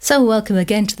So welcome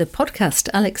again to the podcast.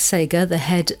 Alex Seger, the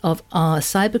head of our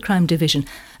Cybercrime division.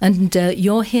 And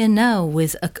you're here now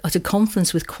at a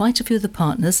conference with quite a few of the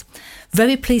partners.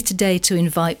 Very pleased today to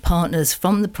invite partners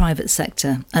from the private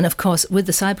sector. And of course, with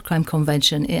the Cybercrime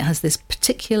Convention, it has this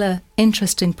particular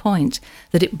interesting point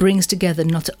that it brings together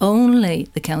not only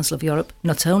the Council of Europe,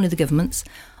 not only the governments,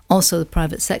 also the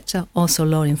private sector, also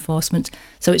law enforcement.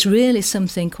 So it's really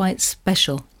something quite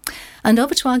special. And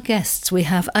over to our guests, we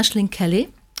have Aisling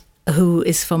Kelly, who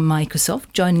is from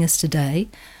Microsoft, joining us today,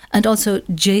 and also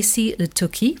Cathie Le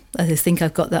Toquin, I think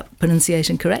I've got that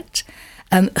pronunciation correct,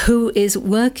 who is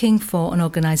working for an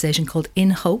organisation called In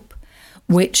Hope,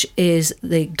 which is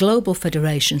the global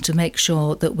federation to make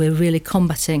sure that we're really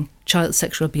combating child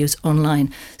sexual abuse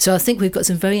online. So I think we've got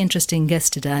some very interesting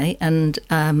guests today, and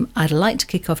I'd like to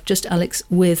kick off just, Alex,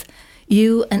 with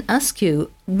you and ask you,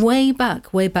 way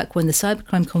back when the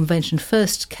Cybercrime Convention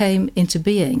first came into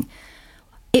being,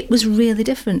 it was really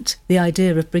different, the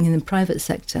idea of bringing in the private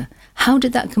sector. How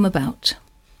did that come about?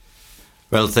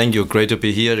 Well, thank you. Great to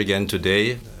be here again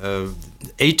today.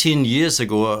 18 years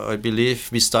ago, I believe,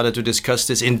 we started to discuss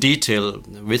this in detail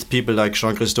with people like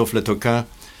Jean-Christophe Le Toquin,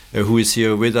 who is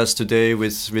here with us today,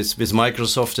 with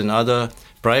Microsoft and other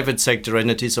private sector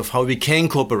entities, of how we can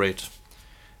cooperate.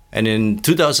 And in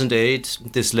 2008,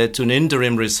 this led to an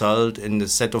interim result in the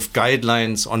set of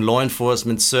guidelines on law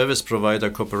enforcement service provider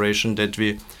cooperation that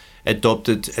we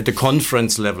adopted at the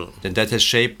conference level. And that has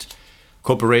shaped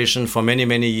cooperation for many,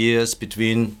 many years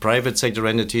between private sector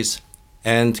entities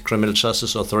and criminal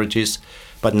justice authorities.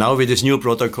 But now with this new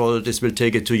protocol, this will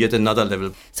take it to yet another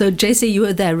level. So, JC, you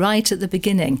were there right at the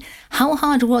beginning. How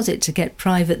hard was it to get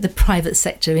the private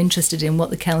sector interested in what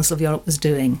the Council of Europe was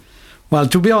doing? Well,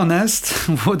 to be honest,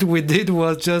 what we did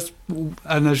was just,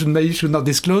 and I should not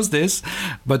disclose this,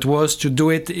 but was to do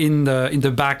it in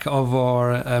the back of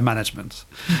our management.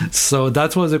 So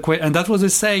that was and that was the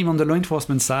same on the law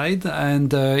enforcement side,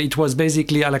 and it was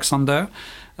basically Alexander,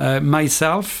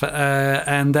 myself,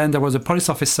 and then there was a police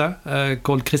officer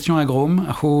called Christian Agrome,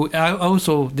 who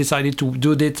also decided to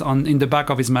do it in the back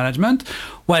of his management.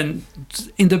 When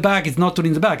in the back, it's not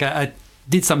in the back. I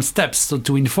did some steps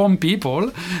to inform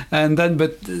people, and then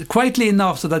but quietly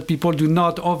enough so that people do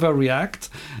not overreact.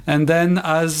 And then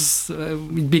as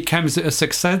it became a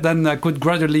success, then I could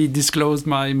gradually disclose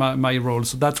my role.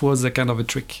 So that was a kind of a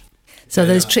trick. So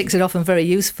those tricks are often very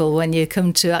useful when you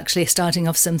come to actually starting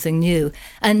off something new.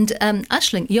 And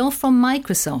Aisling, you're from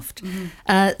Microsoft.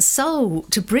 Mm-hmm. So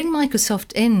to bring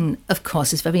Microsoft in, of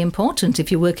course, is very important.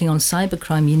 If you're working on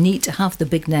cybercrime, you need to have the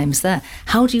big names there.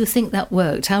 How do you think that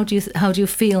worked? How do you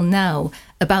feel now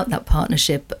about that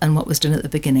partnership and what was done at the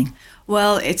beginning?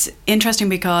 Well, it's interesting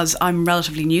because I'm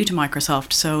relatively new to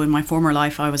Microsoft. So in my former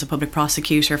life, I was a public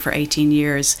prosecutor for 18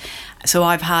 years. So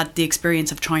I've had the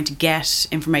experience of trying to get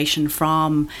information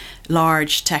from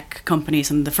large tech companies.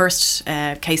 And the first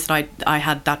case that I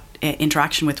had that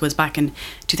interaction with was back in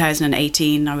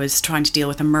 2018. I was trying to deal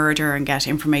with a murder and get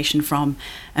information from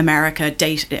America,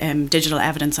 digital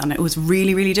evidence, and it was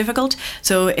really, really difficult.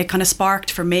 So it kind of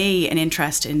sparked for me an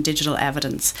interest in digital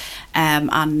evidence,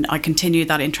 and I continued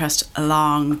that interest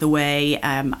along the way,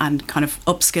 and kind of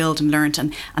upskilled and learnt.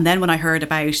 And then when I heard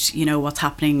about what's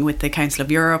happening with the Council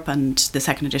of Europe and the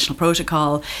second additional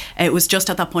protocol, it was just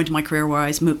at that point in my career where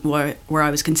I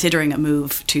was considering a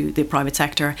move to the private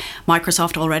sector.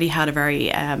 Microsoft already had a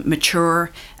very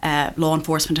mature law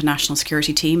enforcement and national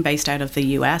security team based out of the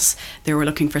US. They were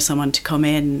looking for someone to come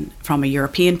in from a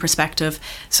European perspective.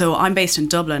 So I'm based in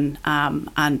Dublin,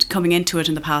 and coming into it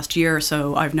in the past year or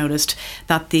so, I've noticed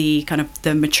that the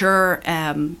mature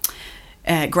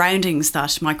groundings that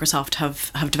Microsoft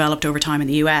have developed over time in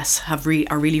the US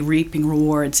are really reaping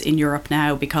rewards in Europe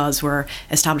now, because we're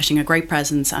establishing a great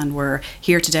presence and we're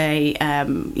here today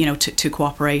to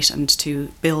cooperate and to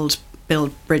build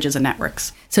bridges and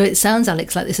networks. So it sounds,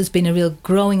 Alex, like this has been a real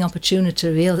growing opportunity,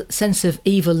 a real sense of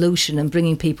evolution and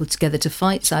bringing people together to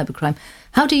fight cybercrime.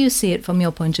 How do you see it from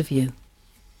your point of view?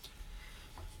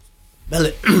 Well,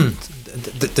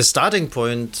 the starting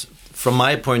point, from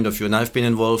my point of view, and I've been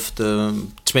involved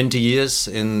 20 years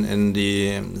in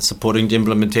the supporting the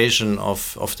implementation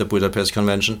of the Budapest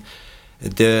Convention.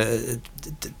 The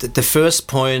first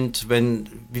point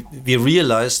when we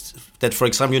realized that, for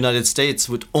example, the United States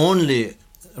would only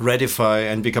ratify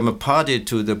and become a party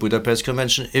to the Budapest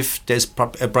Convention if there's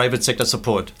a private sector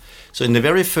support. So in the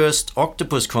very first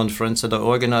Octopus conference that I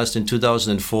organized in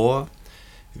 2004,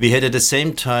 we had at the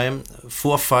same time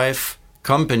 4 or 5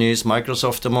 companies,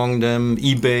 Microsoft among them,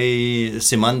 eBay,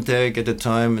 Symantec at the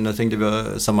time, and I think there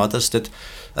were some others that,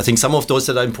 I think some of those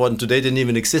that are important today didn't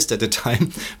even exist at the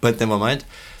time, but never mind.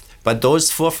 But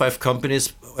those 4 or 5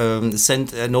 companies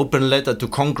sent an open letter to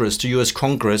Congress, to US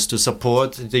Congress, to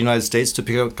support the United States to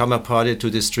become a party to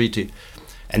this treaty.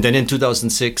 And then in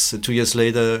 2006, 2 years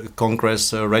later,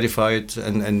 Congress ratified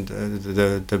and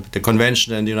the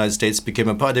convention, and the United States became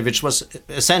a party, which was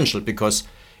essential because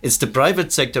it's the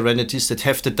private sector entities that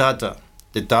have the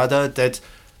data that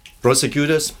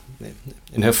prosecutors,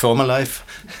 in her former life,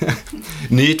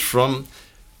 need from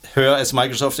her as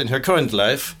Microsoft in her current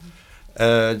life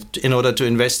in order to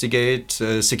investigate,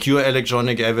 secure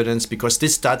electronic evidence, because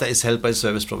this data is held by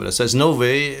service providers. There's no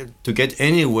way to get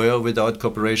anywhere without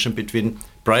cooperation between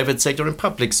private sector and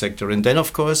public sector. And then,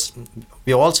 of course,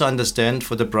 we also understand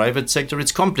for the private sector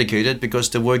it's complicated because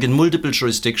they work in multiple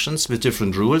jurisdictions with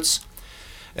different rules.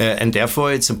 And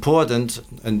therefore, it's important,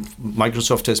 and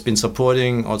Microsoft has been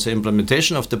supporting also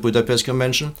implementation of the Budapest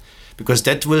Convention, because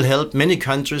that will help many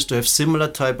countries to have similar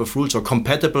type of rules or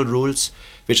compatible rules,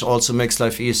 which also makes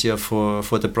life easier for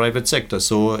the private sector.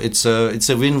 So it's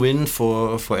a win-win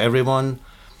for everyone.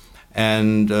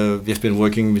 And we have been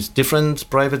working with different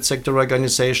private sector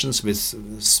organizations, with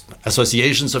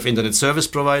associations of internet service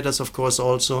providers, of course,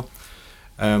 also,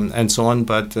 and so on.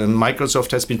 But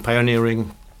Microsoft has been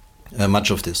pioneering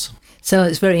much of this. So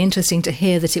it's very interesting to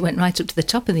hear that it went right up to the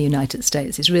top in the United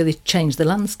States. It's really changed the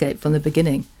landscape from the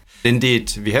beginning.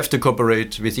 Indeed, we have to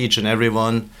cooperate with each and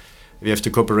everyone. We have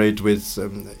to cooperate with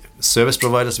service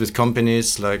providers, with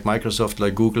companies like Microsoft,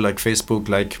 like Google, like Facebook,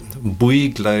 like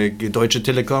Bouygues, like Deutsche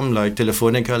Telekom, like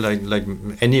Telefonica,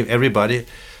 like everybody.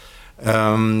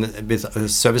 With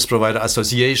service provider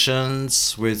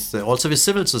associations, also with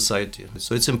civil society.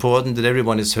 So it's important that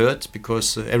everyone is heard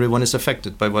because everyone is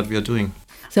affected by what we are doing.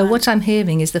 So what I'm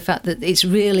hearing is the fact that it's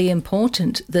really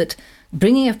important that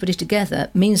bringing everybody together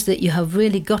means that you have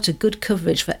really got a good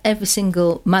coverage for every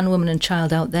single man, woman and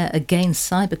child out there against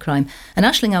cybercrime. And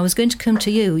Aisling, I was going to come to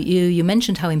you. You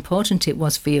mentioned how important it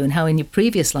was for you and how in your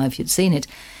previous life you'd seen it.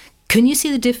 Can you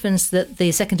see the difference that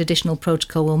the second additional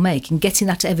protocol will make in getting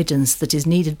that evidence that is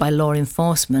needed by law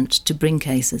enforcement to bring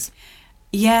cases?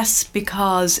 Yes,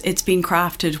 because it's been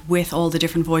crafted with all the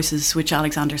different voices which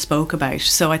Alexander spoke about.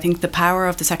 So I think the power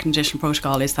of the second edition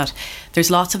protocol is that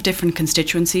there's lots of different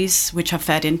constituencies which have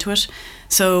fed into it.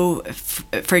 So,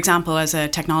 for example, as a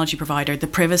technology provider, the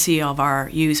privacy of our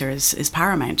users is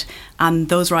paramount, and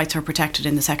those rights are protected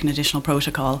in the second additional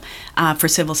protocol. For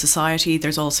civil society,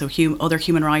 there's also other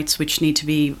human rights which need to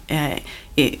be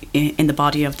in the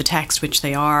body of the text, which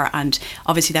they are, and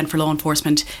obviously then for law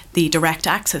enforcement, the direct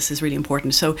access is really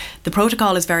important. So the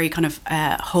protocol is very kind of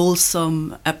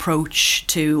wholesome approach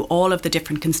to all of the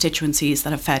different constituencies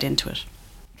that have fed into it.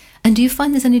 And do you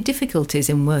find there's any difficulties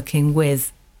in working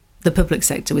with the public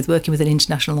sector, with working with an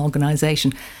international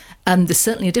organisation? There's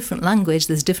certainly a different language,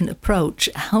 there's a different approach.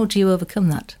 How do you overcome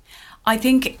that? I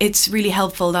think it's really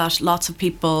helpful that lots of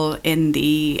people in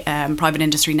the private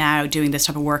industry now doing this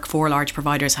type of work for large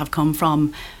providers have come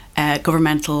from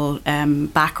governmental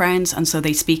backgrounds, and so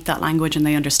they speak that language and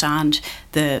they understand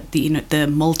the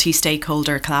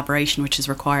multi-stakeholder collaboration which is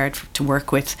required to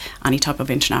work with any type of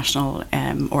international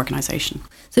organisation.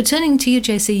 So turning to you,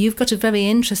 JC, you've got a very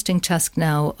interesting task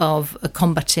now of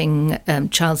combating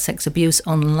child sex abuse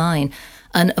online.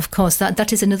 And of course,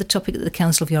 that is another topic that the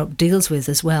Council of Europe deals with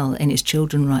as well in its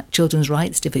Children's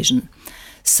Rights Division.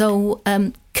 So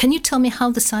can you tell me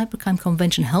how the Cybercrime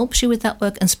Convention helps you with that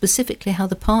work, and specifically how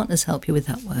the partners help you with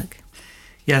that work?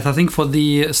 Yes, I think for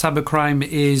the cybercrime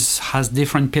has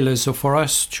different pillars. So for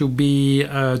us to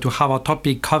have our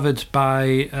topic covered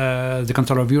by the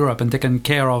Council of Europe and taken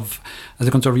care of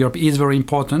the Council of Europe is very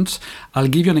important. I'll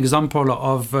give you an example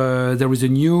of there is a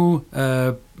new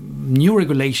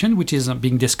regulation which is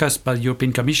being discussed by the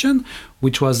European Commission,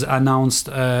 which was announced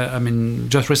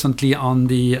just recently on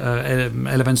the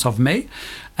 11th of May.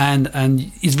 And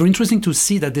it's very interesting to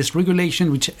see that this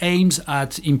regulation, which aims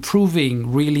at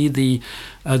improving really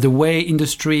the way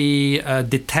industry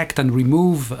detect and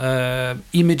remove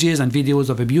images and videos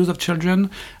of abuse of children.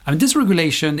 I mean, this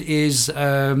regulation is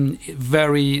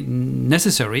very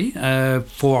necessary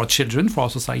for our children, for our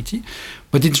society.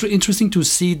 But it's interesting to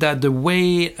see that the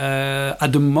way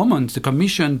at the moment the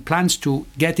Commission plans to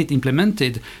get it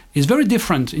implemented is very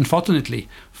different, unfortunately,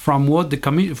 from what the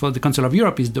Council of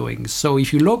Europe is doing. So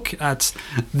if you look at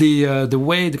the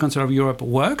way the Council of Europe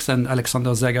works, and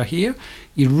Alexander Seger here,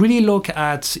 you really look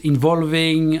at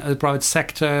involving the private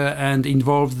sector and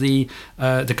involve the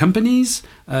companies,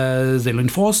 the law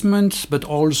enforcement, but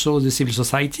also the civil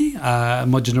society,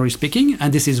 more generally speaking.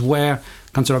 And this is where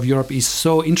Council of Europe is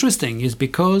so interesting, is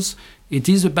because it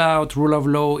is about rule of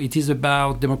law, it is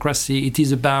about democracy, it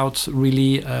is about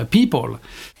really people.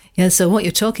 Yeah, so what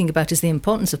you're talking about is the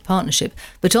importance of partnership,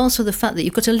 but also the fact that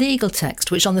you've got a legal text,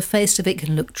 which on the face of it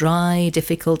can look dry,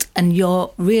 difficult, and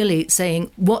you're really saying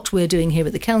what we're doing here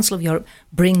at the Council of Europe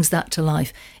brings that to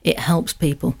life. It helps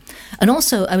people. And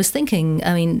also, I was thinking,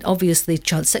 I mean, obviously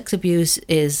child sex abuse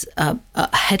is a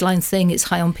headline thing. It's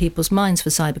high on people's minds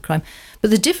for cybercrime, but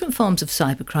the different forms of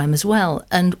cybercrime as well.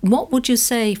 And what would you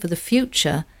say for the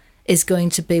future is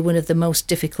going to be one of the most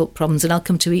difficult problems? And I'll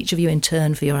come to each of you in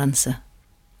turn for your answer.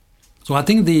 So I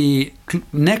think the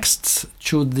next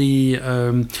to the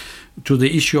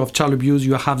issue of child abuse,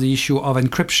 you have the issue of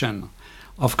encryption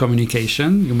of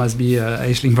communication. You must be,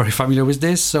 Aisling, very familiar with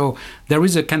this. So there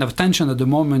is a kind of tension at the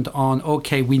moment on,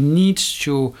 okay, we need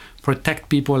to protect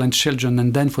people and children,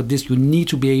 and then for this you need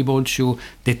to be able to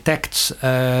detect,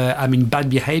 bad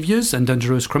behaviors and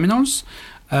dangerous criminals.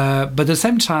 But at the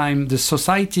same time, the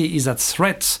society is at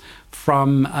threat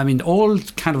from, all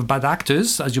kind of bad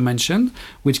actors, as you mentioned,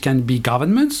 which can be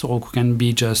governments or can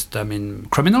be just,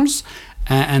 criminals.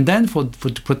 And then to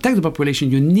protect the population,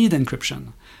 you need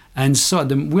encryption. And so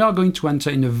we are going to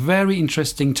enter in a very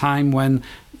interesting time when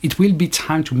it will be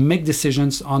time to make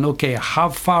decisions on, okay, how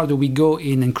far do we go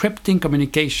in encrypting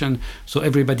communication so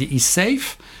everybody is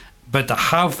safe? But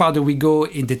how far do we go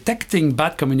in detecting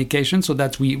bad communication so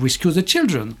that we rescue the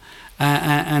children?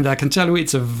 And I can tell you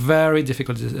it's a very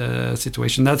difficult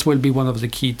situation. That will be one of the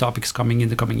key topics coming in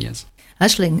the coming years.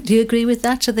 Aisling, do you agree with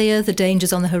that? Are there other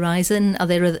dangers on the horizon? Are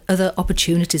there other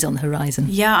opportunities on the horizon?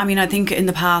 Yeah, I think in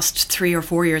the past 3 or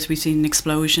 4 years we've seen an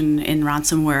explosion in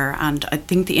ransomware, and I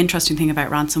think the interesting thing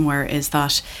about ransomware is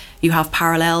that you have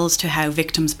parallels to how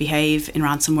victims behave in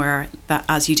ransomware that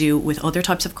as you do with other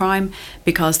types of crime,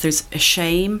 because there's a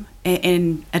shame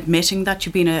in admitting that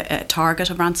you've been a target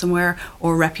of ransomware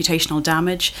or reputational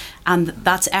damage, and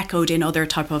that's echoed in other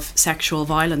type of sexual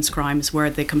violence crimes where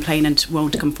the complainant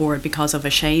won't come forward because of a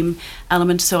shame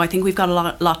element. So I think we've got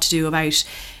a lot to do about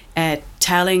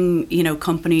telling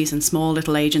companies and small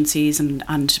little agencies and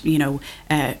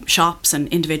shops and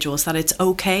individuals that it's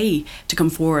okay to come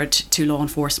forward to law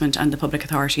enforcement and the public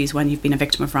authorities when you've been a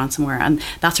victim of ransomware, and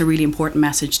that's a really important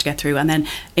message to get through. And then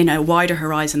in a wider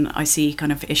horizon, I see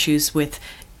kind of issues with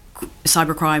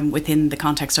cybercrime within the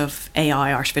context of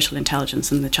AI, artificial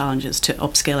intelligence, and the challenges to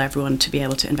upskill everyone to be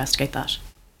able to investigate that.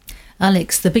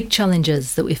 Alex, the big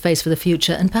challenges that we face for the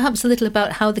future, and perhaps a little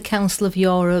about how the Council of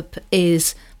Europe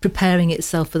is preparing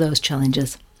itself for those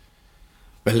challenges.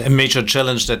 Well, a major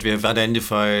challenge that we have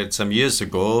identified some years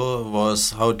ago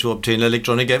was how to obtain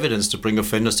electronic evidence to bring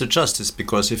offenders to justice.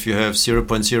 Because if you have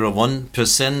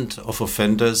 0.01% of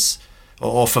offenders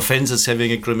or of offences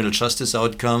having a criminal justice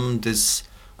outcome, this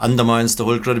undermines the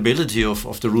whole credibility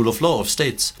of the rule of law of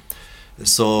states.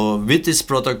 So with this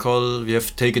protocol, we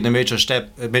have taken a major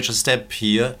step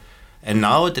here. And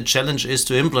now the challenge is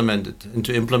to implement it, and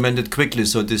to implement it quickly,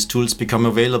 so these tools become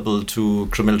available to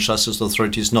criminal justice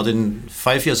authorities, not in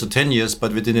 5 years or 10 years,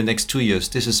 but within the next 2 years.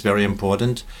 This is very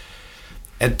important.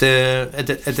 At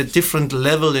a different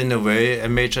level, in a way, a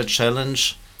major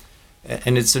challenge,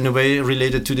 and it's in a way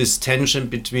related to this tension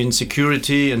between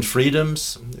security and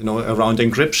freedoms, around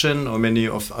encryption or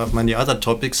many other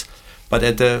topics. But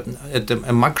at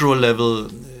a macro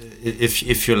level,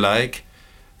 if you like,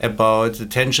 about the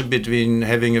tension between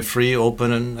having a free,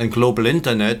 open and global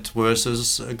internet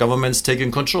versus governments taking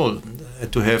control,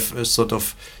 to have a sort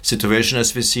of situation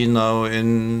as we see now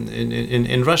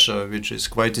in Russia, which is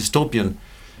quite dystopian,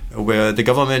 where the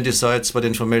government decides what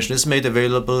information is made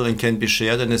available and can be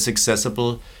shared and is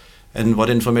accessible, and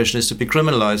what information is to be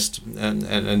criminalized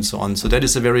and so on. So that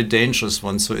is a very dangerous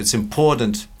one. So it's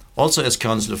important, also as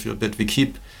Council of Europe, that we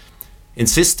keep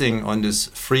insisting on this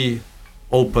free,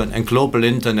 open and global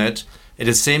internet, at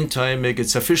the same time make it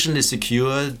sufficiently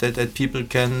secure that people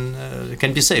can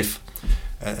be safe.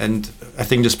 And I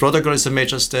think this protocol is a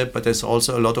major step, but there's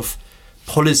also a lot of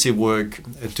policy work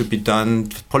to be done,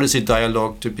 policy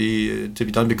dialogue to be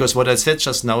done, because what I said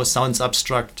just now sounds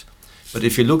abstract, but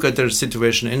if you look at the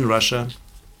situation in Russia,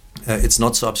 it's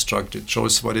not so abstract. It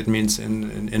shows what it means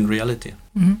in reality.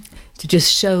 Mm-hmm. To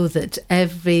just show that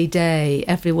every day,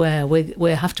 everywhere,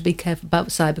 we have to be careful about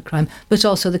cybercrime, but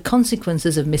also the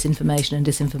consequences of misinformation and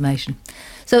disinformation.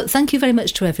 So thank you very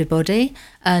much to everybody,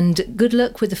 and good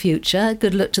luck with the future.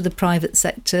 Good luck to the private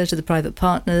sector, to the private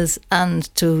partners,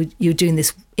 and to you doing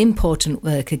this important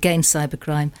work against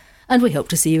cybercrime. And we hope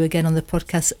to see you again on the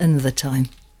podcast another time.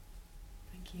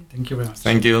 Thank you very much.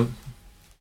 Thank you.